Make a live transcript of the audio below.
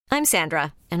I'm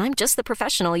Sandra, and I'm just the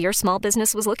professional your small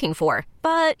business was looking for.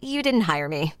 But you didn't hire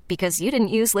me because you didn't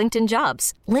use LinkedIn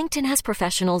Jobs. LinkedIn has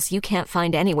professionals you can't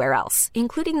find anywhere else,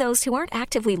 including those who aren't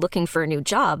actively looking for a new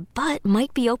job, but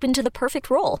might be open to the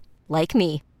perfect role, like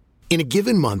me. In a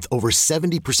given month, over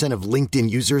 70% of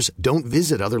LinkedIn users don't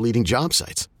visit other leading job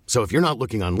sites. So if you're not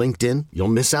looking on LinkedIn, you'll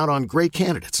miss out on great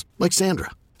candidates like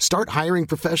Sandra. Start hiring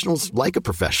professionals like a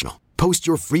professional. Post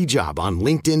your free job on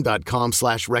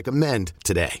linkedin.com/recommend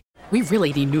today. We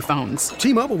really need new phones.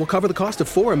 T-Mobile will cover the cost of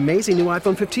 4 amazing new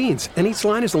iPhone 15s, and each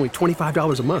line is only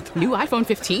 $25 a month. New iPhone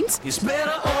 15s? It's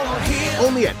better over here.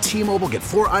 Only at T-Mobile, get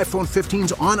 4 iPhone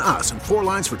 15s on us and 4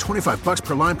 lines for $25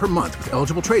 per line per month with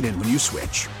eligible trade-in when you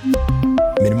switch.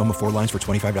 Minimum of 4 lines for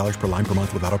 $25 per line per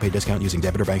month with autopay discount using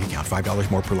debit or bank account.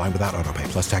 $5 more per line without autopay,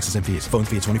 plus taxes and fees. Phone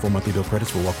fee at 24 monthly bill credits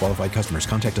for well-qualified customers.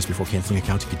 Contact us before canceling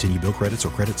account to continue bill credits or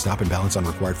credit stop and balance on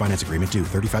required finance agreement due.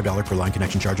 $35 per line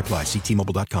connection charge applies. See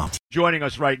T-Mobile.com. Joining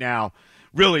us right now,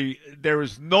 really, there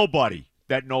is nobody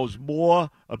that knows more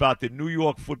about the New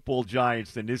York Football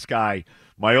Giants than this guy.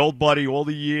 My old buddy, all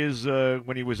the years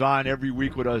when he was on every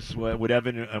week with us, with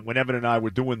Evan, when Evan and I were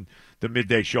doing the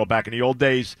midday show back in the old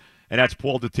days. And that's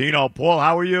Paul Dottino. Paul,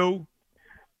 how are you?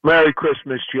 Merry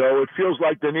Christmas, Joe. It feels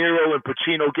like De Niro and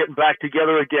Pacino getting back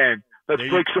together again. Let's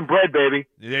break some bread, baby.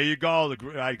 There you go.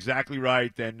 Exactly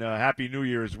right. And Happy New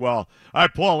Year as well. All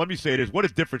right, Paul, let me say this. What a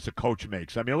difference a coach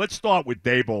makes. I mean, let's start with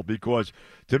Daboll because,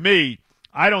 to me,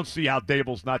 I don't see how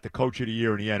Daboll's not the coach of the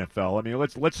year in the NFL. I mean,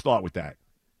 let's start with that.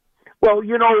 Well,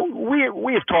 you know,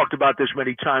 we have talked about this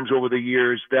many times over the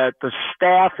years that the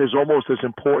staff is almost as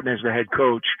important as the head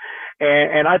coach.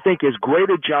 And I think as great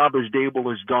a job as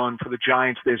Daboll has done for the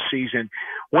Giants this season,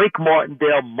 Wink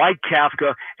Martindale, Mike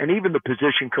Kafka, and even the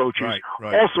position coaches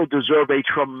also deserve a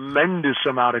tremendous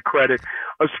amount of credit,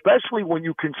 especially when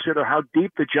you consider how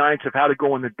deep the Giants have had to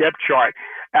go in the depth chart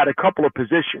at a couple of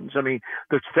positions. I mean,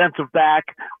 the defensive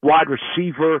back, wide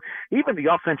receiver, even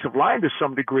the offensive line to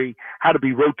some degree had to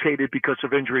be rotated because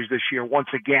of injuries this year once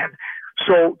again.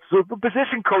 So the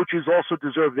position coaches also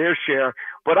deserve their share,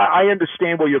 but I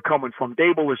understand where you're coming from.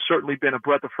 Daboll has certainly been a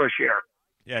breath of fresh air.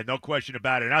 Yeah, no question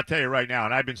about it. And I'll tell you right now,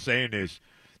 and I've been saying this,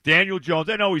 Daniel Jones,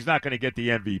 I know he's not going to get the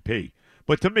MVP,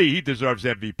 but to me, he deserves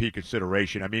MVP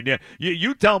consideration. I mean,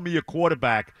 you tell me a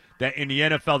quarterback that in the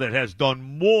NFL that has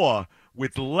done more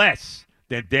with less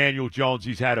than Daniel Jones.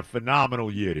 He's had a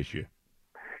phenomenal year this year.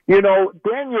 You know,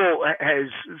 Daniel has,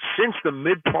 since the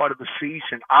mid part of the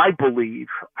season, I believe,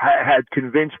 had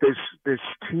convinced this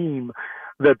team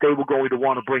that they were going to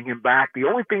want to bring him back. The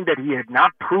only thing that he had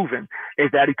not proven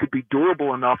is that he could be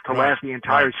durable enough to last the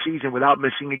entire season without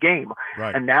missing a game.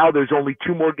 And now there's only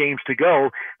 2 more games to go,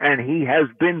 and he has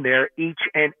been there each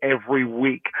and every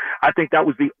week. I think that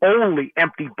was the only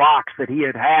empty box that he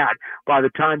had by the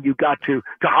time you got to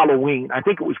Halloween. I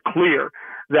think it was clear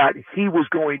that he was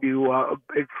going to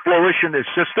flourish in this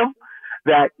system.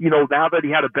 That, you know, now that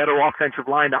he had a better offensive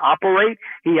line to operate,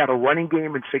 he had a running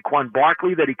game in Saquon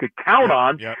Barkley that he could count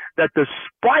on, that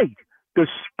despite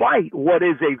what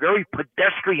is a very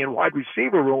pedestrian wide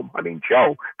receiver room, I mean,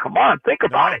 Joe, come on, think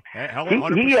about it.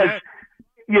 He has,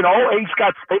 you know,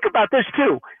 think about this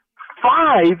too,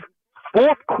 5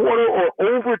 fourth quarter or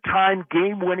overtime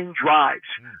game-winning drives.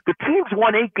 The team's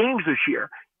won 8 games this year,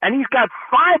 and he's got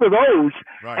 5 of those,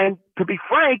 and to be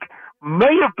frank,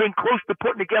 may have been close to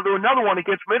putting together another one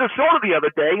against Minnesota the other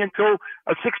day until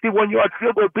a 61-yard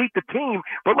field goal beat the team.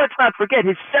 But let's not forget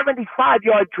his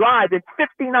 75-yard drive in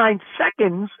 59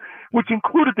 seconds, which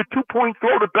included the 2-point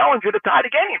throw to Bellinger to tie the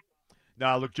game.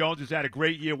 Now, look, Jones has had a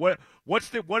great year. What are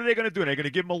they going to do? Are they going to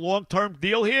give him a long-term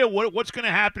deal here? What's going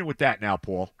to happen with that now,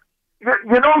 Paul?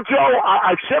 You know, Joe,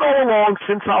 I've said all along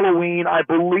since Halloween, I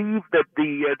believe that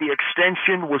the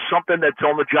extension was something that's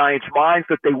on the Giants' minds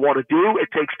that they want to do. It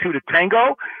takes 2 to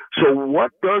tango. So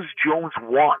what does Jones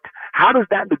want? How does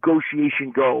that negotiation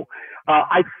go?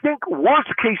 I think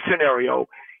worst-case scenario,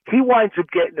 he winds up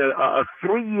getting a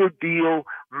 3-year deal.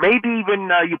 Maybe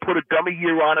even you put a dummy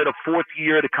year on it, a 4th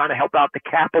year to kind of help out the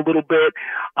cap a little bit.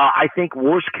 I think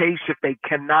worst case, if they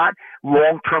cannot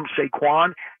long-term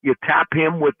Saquon, you tap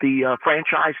him with the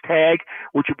franchise tag,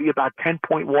 which would be about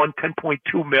 10.1,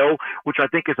 10.2 mil, which I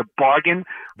think is a bargain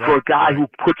for a guy who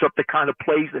puts up the kind of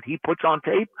plays that he puts on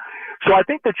tape. So I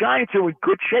think the Giants are in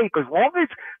good shape as long as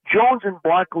Jones and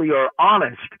Barkley are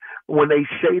honest when they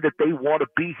say that they want to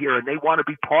be here and they want to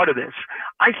be part of this.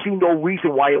 I see no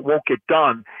reason why it won't get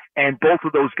done, and both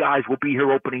of those guys will be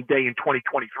here opening day in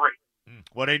 2023.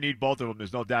 Well, they need both of them.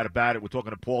 There's no doubt about it. We're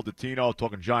talking to Paul Dottino,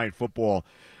 talking Giant football.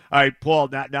 All right, Paul,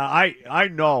 now I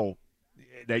know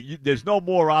there's no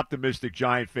more optimistic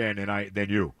Giant fan than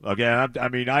you.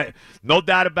 Okay, no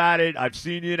doubt about it. I've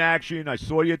seen you in action. I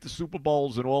saw you at the Super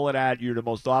Bowls and all of that. You're the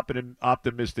most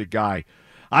optimistic guy.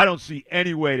 I don't see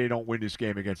any way they don't win this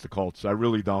game against the Colts. I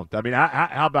really don't. I mean,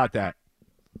 how about that?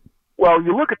 Well,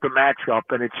 you look at the matchup,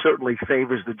 and it certainly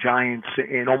favors the Giants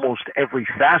in almost every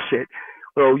facet.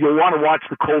 So you'll want to watch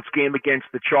the Colts game against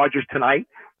the Chargers tonight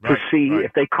to see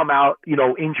if they come out,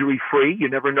 injury-free. You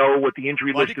never know what the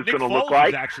injury list is going to look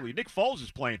like. Nick Foles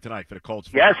is playing tonight for the Colts.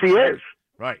 Yes, he is.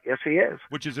 Right. Yes, he is.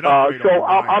 Which is an upgrade. So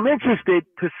I'm interested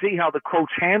to see how the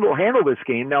Colts handle this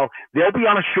game. Now, they'll be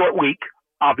on a short week,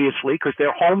 obviously, because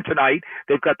they're home tonight.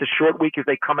 They've got the short week as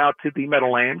they come out to the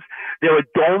Meadowlands. They're a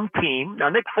dome team. Now,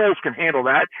 Nick Foles can handle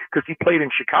that because he played in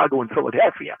Chicago and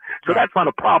Philadelphia. So that's not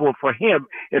a problem for him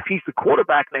if he's the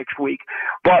quarterback next week.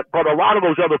 But a lot of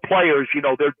those other players,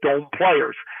 they're dome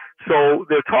players. So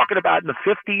they're talking about in the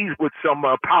 50s with some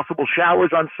possible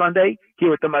showers on Sunday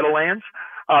here at the Meadowlands.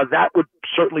 That would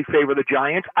certainly favor the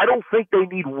Giants. I don't think they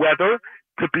need weather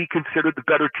to be considered the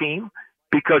better team,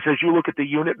 because as you look at the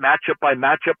unit matchup by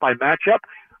matchup by matchup,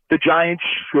 the Giants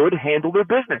should handle their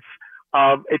business.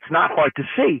 It's not hard to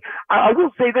see. I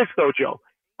will say this though, Joe.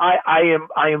 I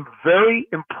am very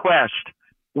impressed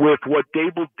with what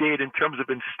Dable did in terms of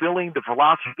instilling the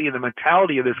philosophy and the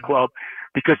mentality of this club,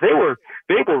 because they were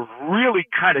really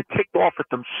kind of ticked off at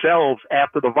themselves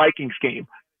after the Vikings game.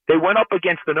 They went up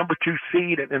against the number 2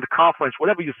 seed in the conference,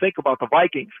 whatever you think about the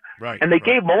Vikings. And they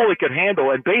gave them all they could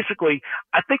handle. And basically,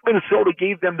 I think Minnesota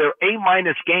gave them their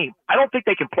A- game. I don't think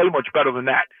they can play much better than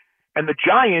that. And the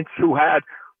Giants, who had,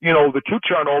 the 2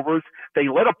 turnovers, they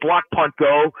let a block punt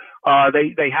go.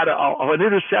 They had an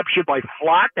interception by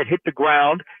Flott that hit the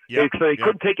ground. They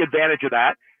couldn't take advantage of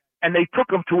that. And they took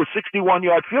them to a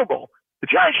 61-yard field goal. The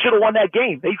Giants should have won that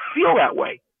game. They feel that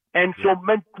way. And so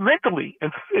mentally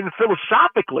and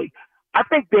philosophically, I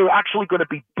think they're actually going to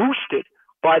be boosted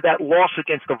by that loss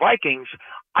against the Vikings.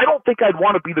 I don't think I'd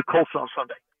want to be the Colts on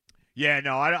Sunday. Yeah,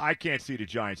 no, I can't see the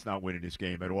Giants not winning this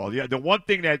game at all. Yeah, the one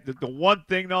thing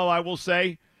though I will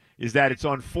say is that it's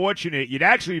unfortunate. You'd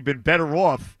actually been better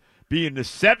off being the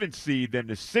 7th seed than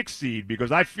the 6th seed,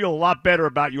 because I feel a lot better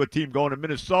about your team going to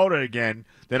Minnesota again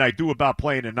than I do about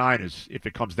playing the Niners if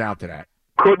it comes down to that.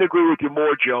 Couldn't agree with you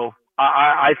more, Joe.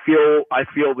 I feel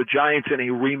the Giants in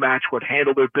a rematch would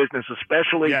handle their business,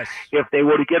 especially if they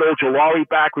were to get Ojulari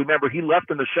back. Remember, he left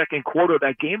in the second quarter of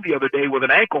that game the other day with an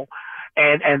ankle,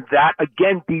 and that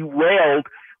again derailed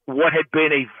what had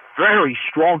been a very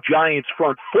strong Giants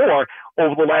front four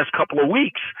over the last couple of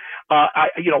weeks.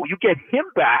 You get him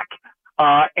back,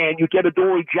 and you get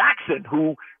Adoree Jackson,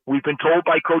 who we've been told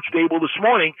by Coach Dable this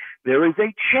morning there is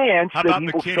a chance that he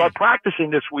will start practicing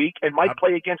this week and might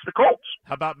play against the Colts.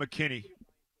 How about McKinney?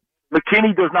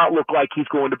 McKinney does not look like he's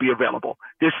going to be available.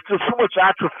 There's still so much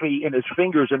atrophy in his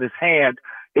fingers and his hand,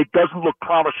 it doesn't look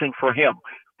promising for him.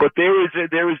 But there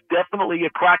is definitely a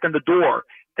crack in the door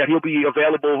that he'll be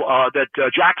available,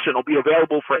 Jackson will be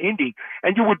available for Indy.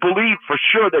 And you would believe for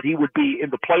sure that he would be in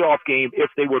the playoff game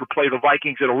if they were to play the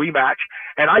Vikings in a rematch.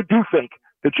 And I do think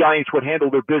the Giants would handle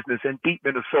their business and beat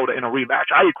Minnesota in a rematch.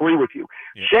 I agree with you.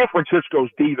 Yeah. San Francisco's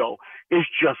D, though, is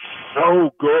just so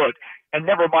good. And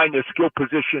never mind their skill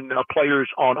position players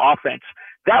on offense.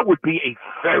 That would be a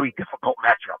very difficult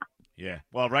matchup. Yeah.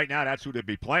 Well, right now that's who they'd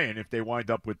be playing if they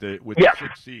wind up with the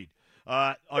 6th seed.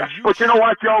 But you know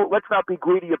what, Joe? Let's not be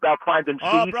greedy about finding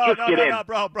seeds.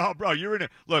 Bro. You're in a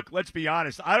look. Let's be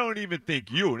honest. I don't even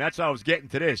think you, and that's how I was getting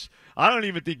to this. I don't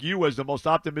even think you, as the most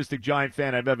optimistic Giant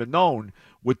fan I've ever known,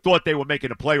 would thought they were making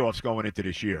the playoffs going into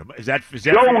this year. Is that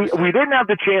Joe? We didn't have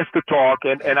the chance to talk,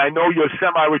 and I know your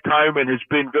semi-retirement has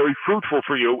been very fruitful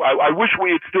for you. I wish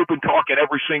we had still been talking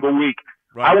every single week.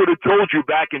 Right. I would have told you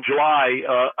back in July,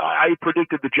 I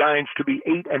predicted the Giants to be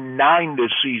 8-9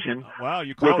 this season. Wow,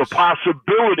 you close. With a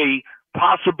possibility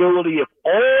if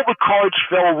all the cards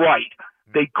fell right,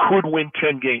 they could win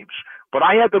 10 games. But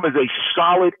I had them as a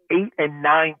solid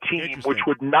 8-9 team, which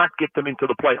would not get them into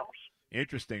the playoffs.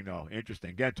 Interesting, though.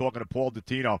 Interesting. Again, talking to Paul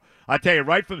Dottino. I tell you,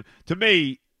 right from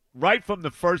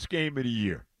the first game of the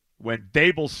year, when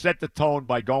Dable set the tone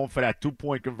by going for that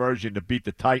 2-point conversion to beat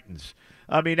the Titans.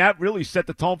 I mean, that really set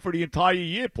the tone for the entire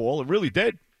year, Paul. It really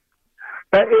did.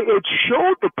 It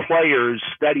showed the players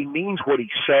that he means what he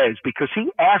says, because he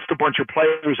asked a bunch of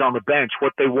players on the bench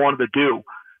what they wanted to do.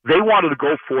 They wanted to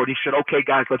go for it. He said, okay,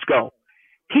 guys, let's go.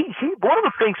 He one of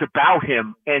the things about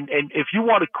him, and if you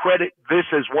want to credit this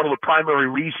as one of the primary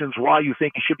reasons why you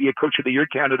think he should be a Coach of the Year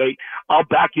candidate, I'll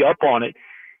back you up on it.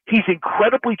 He's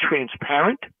incredibly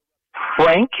transparent,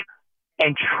 frank,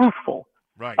 and truthful.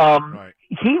 Right. What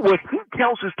he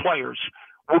tells his players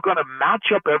we're going to match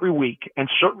up every week, and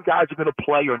certain guys are going to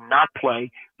play or not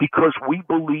play because we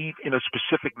believe in a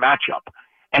specific matchup.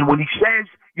 And when he says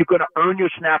you're going to earn your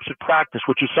snaps at practice,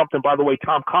 which is something, by the way,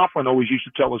 Tom Coughlin always used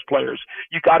to tell his players,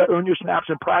 you got to earn your snaps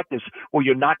in practice or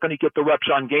you're not going to get the reps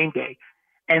on game day.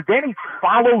 And then he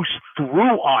follows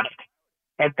through on it.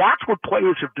 And that's what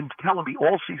players have been telling me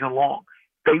all season long.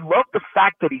 They love the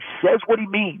fact that he says what he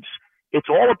means. It's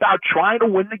all about trying to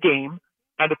win the game.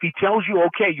 And if he tells you,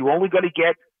 okay, you're only going to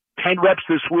get 10 reps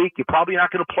this week, you're probably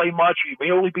not going to play much, you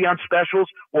may only be on specials,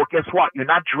 well, guess what? You're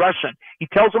not dressing. He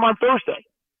tells them on Thursday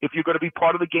if you're going to be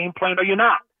part of the game plan or you're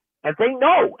not. And they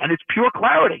know, and it's pure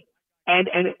clarity. And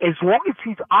as long as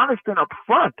he's honest and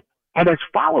upfront and has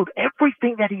followed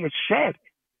everything that he has said,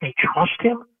 they trust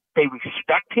him, they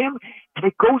respect him, and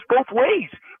it goes both ways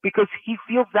because he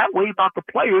feels that way about the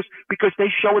players because they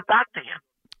show it back to him.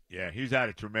 Yeah, he's had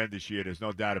a tremendous year. There's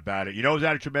no doubt about it. You know who's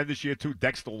had a tremendous year, too?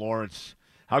 Dexter Lawrence.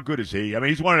 How good is he? I mean,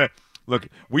 he's one of the – look,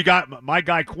 we got my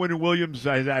guy Quinnen Williams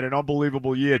has had an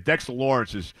unbelievable year. Dexter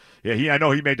Lawrence is – I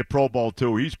know he made the Pro Bowl,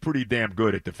 too. He's pretty damn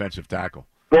good at defensive tackle.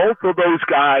 Both of those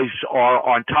guys are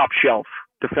on top shelf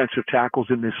defensive tackles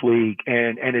in this league,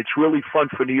 and it's really fun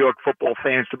for New York football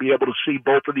fans to be able to see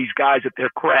both of these guys at their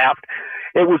craft.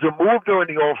 It was a move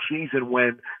during the offseason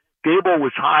when Gable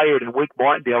was hired and Wink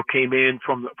Martindale came in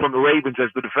from the Ravens as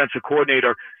the defensive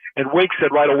coordinator, and Wink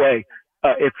said right away,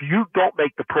 if you don't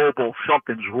make the Pro Bowl,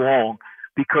 something's wrong,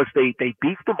 because they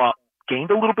beefed him up, gained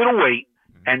a little bit of weight,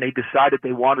 and they decided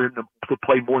they wanted him to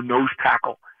play more nose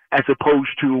tackle, as opposed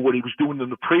to what he was doing in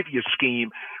the previous scheme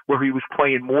where he was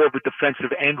playing more of a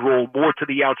defensive end role, more to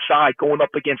the outside, going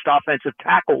up against offensive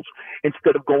tackles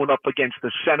instead of going up against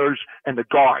the centers and the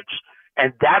guards.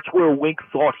 And that's where Wink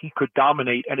thought he could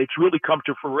dominate, and it's really come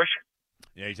to fruition.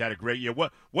 Yeah, he's had a great year.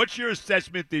 What's your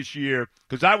assessment this year?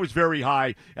 Because I was very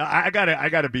high. I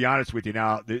gotta be honest with you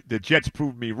now. The Jets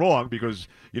proved me wrong because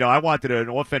I wanted an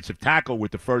offensive tackle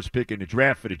with the first pick in the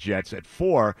draft for the Jets at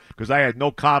 4 because I had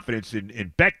no confidence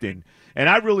in Becton, and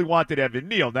I really wanted Evan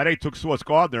Neal. Now they took Sauce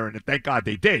Gardner, and thank God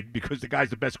they did because the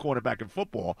guy's the best cornerback in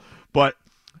football. But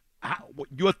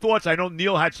your thoughts? I know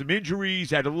Neal had some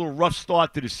injuries, had a little rough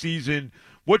start to the season.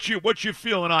 What's your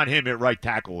feeling on him at right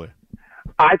tackle there?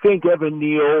 I think Evan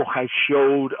Neal has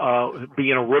showed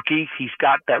being a rookie. He's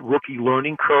got that rookie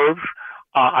learning curve.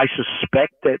 I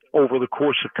suspect that over the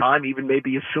course of time, even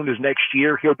maybe as soon as next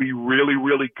year, he'll be really,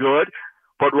 really good.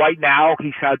 But right now,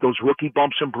 he's had those rookie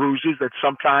bumps and bruises that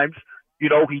sometimes, he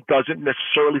doesn't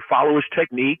necessarily follow his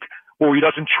technique or he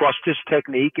doesn't trust his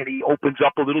technique and he opens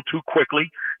up a little too quickly.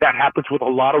 That happens with a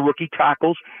lot of rookie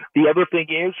tackles. The other thing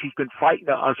is he's been fighting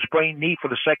a sprained knee for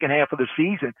the second half of the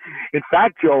season. In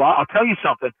fact, Joe, I'll tell you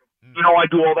something. I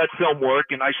do all that film work,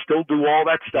 and I still do all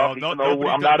that stuff, even though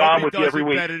I'm not on with you every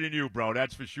week. Better than you, bro.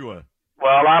 That's for sure.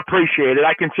 Well, I appreciate it.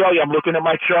 I can tell you, I'm looking at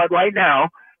my chart right now.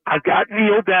 I've got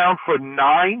Neal down for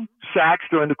 9 sacks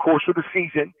during the course of the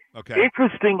season. Okay.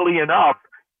 Interestingly enough,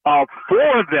 4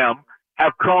 of them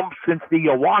have come since the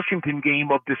Washington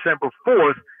game of December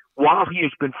 4th while he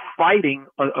has been fighting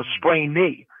a sprained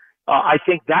knee. I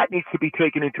think that needs to be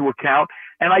taken into account.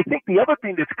 And I think the other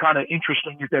thing that's kind of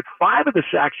interesting is that 5 of the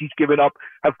sacks he's given up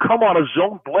have come on a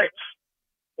zone blitz,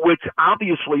 which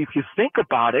obviously, if you think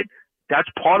about it, that's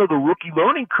part of the rookie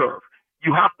learning curve.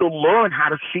 You have to learn how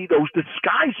to see those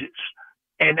disguises.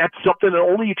 And that's something that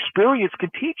only experience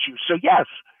can teach you. So, yes,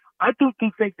 I do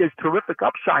think there's terrific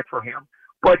upside for him,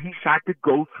 but he's had to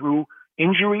go through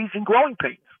injuries and growing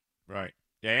pains. Right.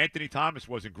 Yeah, Anthony Thomas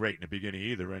wasn't great in the beginning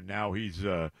either, and now he's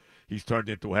turned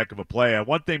into a heck of a player.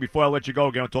 One thing before I let you go,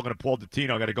 again, I'm talking to Paul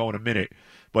Dottino. I got to go in a minute,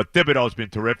 but Thibodeau's been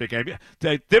terrific. And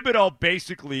Thibodeau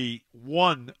basically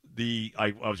won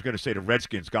I was going to say the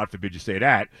Redskins. God forbid you say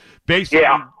that.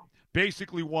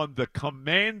 Basically won the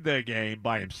Commander game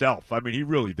by himself. I mean, he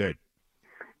really did.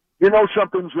 You know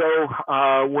something,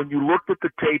 Joe? When you looked at the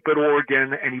tape at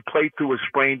Oregon and he played through a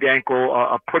sprained ankle,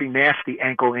 a pretty nasty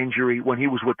ankle injury when he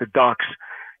was with the Ducks,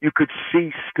 you could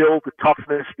see still the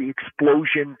toughness, the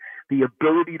explosion, the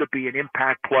ability to be an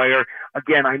impact player.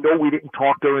 Again, I know we didn't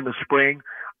talk during the spring.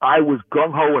 I was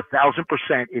gung-ho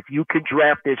 1,000%. If you can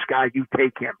draft this guy, you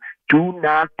take him. Do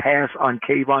not pass on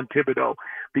Kayvon Thibodeau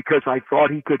because I thought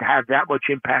he could have that much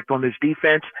impact on this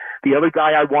defense. The other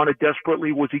guy I wanted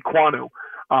desperately was Ekwonu.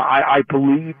 I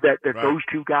believe that Right. Those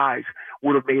 2 guys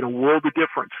would have made a world of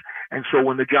difference. And so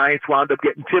when the Giants wound up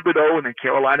getting Thibodeau and then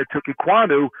Carolina took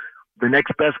Ekwonu, the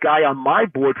next best guy on my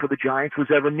board for the Giants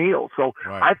was Evan Neal. So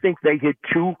Right. I think they hit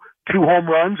two home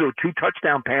runs or 2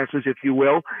 touchdown passes, if you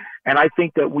will. And I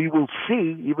think that we will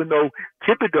see, even though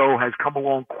Thibodeau has come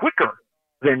along quicker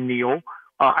than Neal,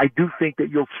 I do think that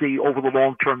you'll see over the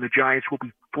long term the Giants will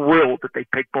be thrilled that they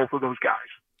picked both of those guys.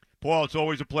 Paul, it's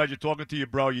always a pleasure talking to you,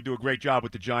 bro. You do a great job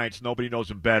with the Giants. Nobody knows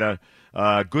them better.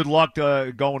 Good luck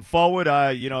going forward.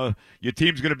 Your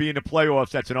team's going to be in the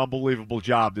playoffs. That's an unbelievable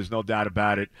job. There's no doubt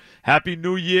about it. Happy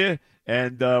New Year,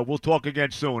 and we'll talk again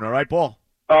soon. All right, Paul?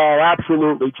 Oh,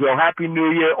 absolutely, Joe. Happy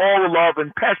New Year. All the love,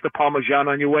 and pass the Parmesan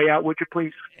on your way out, would you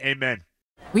please? Amen.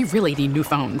 We really need new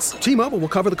phones. T-Mobile will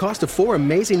cover the cost of 4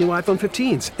 amazing new iPhone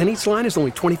 15s, and each line is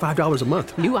only $25 a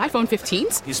month. New iPhone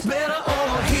 15s? It's better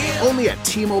over here. Only at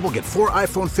T-Mobile, get 4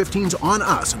 iPhone 15s on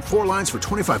us and 4 lines for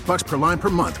 $25 per line per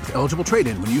month with eligible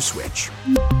trade-in when you switch.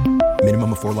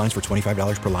 Minimum of 4 lines for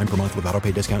 $25 per line per month with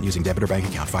autopay discount using debit or bank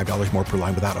account. $5 more per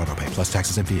line without autopay, plus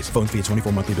taxes and fees. Phone fee at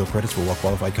 24 monthly bill credits for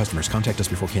well-qualified customers. Contact us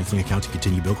before canceling account to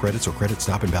continue bill credits or credit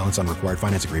stop and balance on required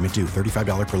finance agreement due.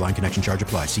 $35 per line connection charge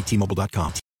applies. See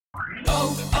T-Mobile.com.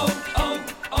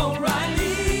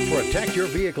 O'Reilly. Protect your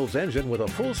vehicle's engine with a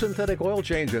full synthetic oil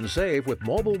change and save with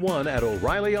Mobil 1 at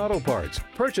O'Reilly Auto Parts.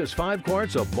 Purchase 5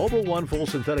 quarts of Mobil 1 full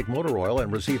synthetic motor oil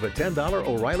and receive a $10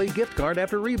 O'Reilly gift card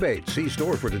after rebate. See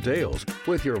store for details.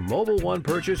 With your Mobil 1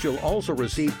 purchase, you'll also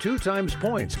receive 2 times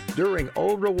points during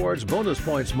O Rewards Bonus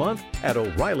Points Month at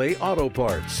O'Reilly Auto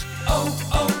Parts.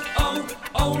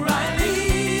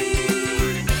 O'Reilly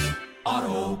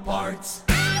Auto Parts.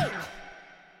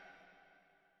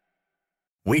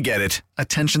 We get it.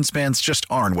 Attention spans just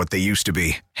aren't what they used to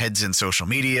be. Heads in social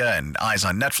media and eyes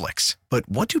on Netflix. But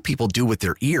what do people do with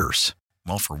their ears?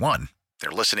 Well, for one, they're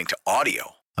listening to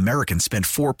audio. Americans spend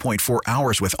 4.4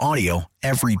 hours with audio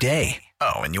every day.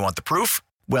 Oh, and you want the proof?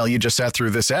 Well, you just sat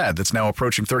through this ad that's now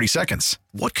approaching 30 seconds.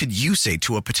 What could you say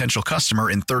to a potential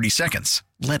customer in 30 seconds?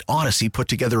 Let Odyssey put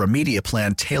together a media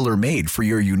plan tailor-made for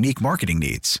your unique marketing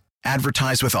needs.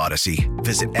 Advertise with Odyssey.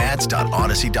 Visit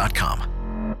ads.odyssey.com.